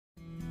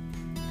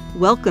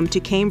Welcome to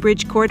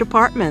Cambridge Court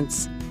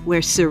Apartments,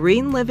 where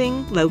serene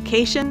living,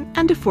 location,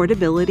 and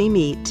affordability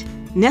meet.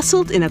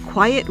 Nestled in a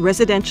quiet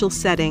residential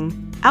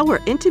setting,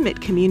 our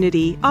intimate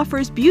community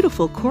offers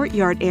beautiful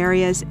courtyard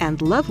areas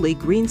and lovely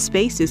green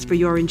spaces for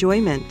your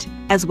enjoyment,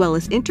 as well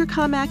as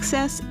intercom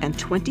access and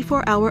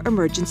 24-hour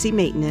emergency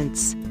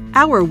maintenance.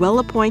 Our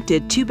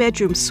well-appointed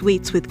two-bedroom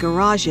suites with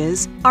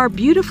garages are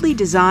beautifully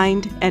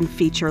designed and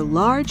feature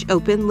large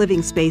open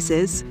living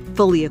spaces,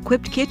 fully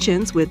equipped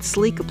kitchens with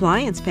sleek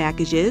appliance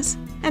packages,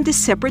 and a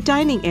separate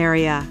dining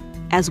area,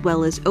 as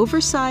well as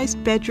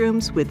oversized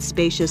bedrooms with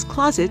spacious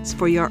closets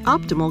for your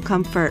optimal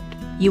comfort.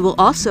 You will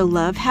also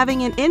love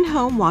having an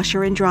in-home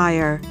washer and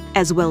dryer,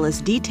 as well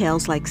as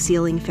details like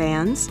ceiling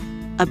fans,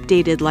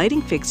 updated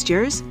lighting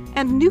fixtures,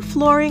 and new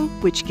flooring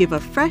which give a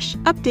fresh,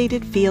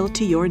 updated feel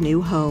to your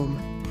new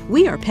home.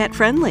 We are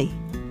pet-friendly.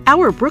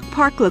 Our Brook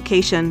Park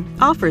location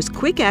offers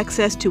quick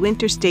access to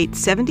Interstate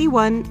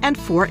 71 and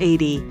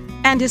 480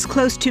 and is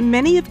close to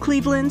many of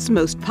Cleveland's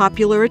most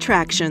popular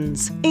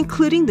attractions,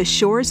 including the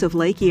shores of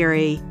Lake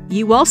Erie.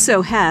 You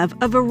also have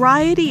a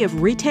variety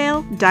of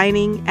retail,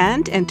 dining,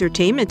 and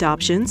entertainment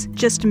options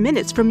just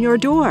minutes from your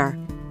door.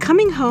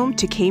 Coming home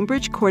to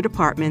Cambridge Court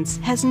Apartments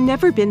has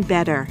never been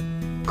better.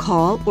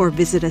 Call or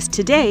visit us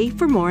today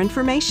for more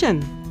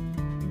information.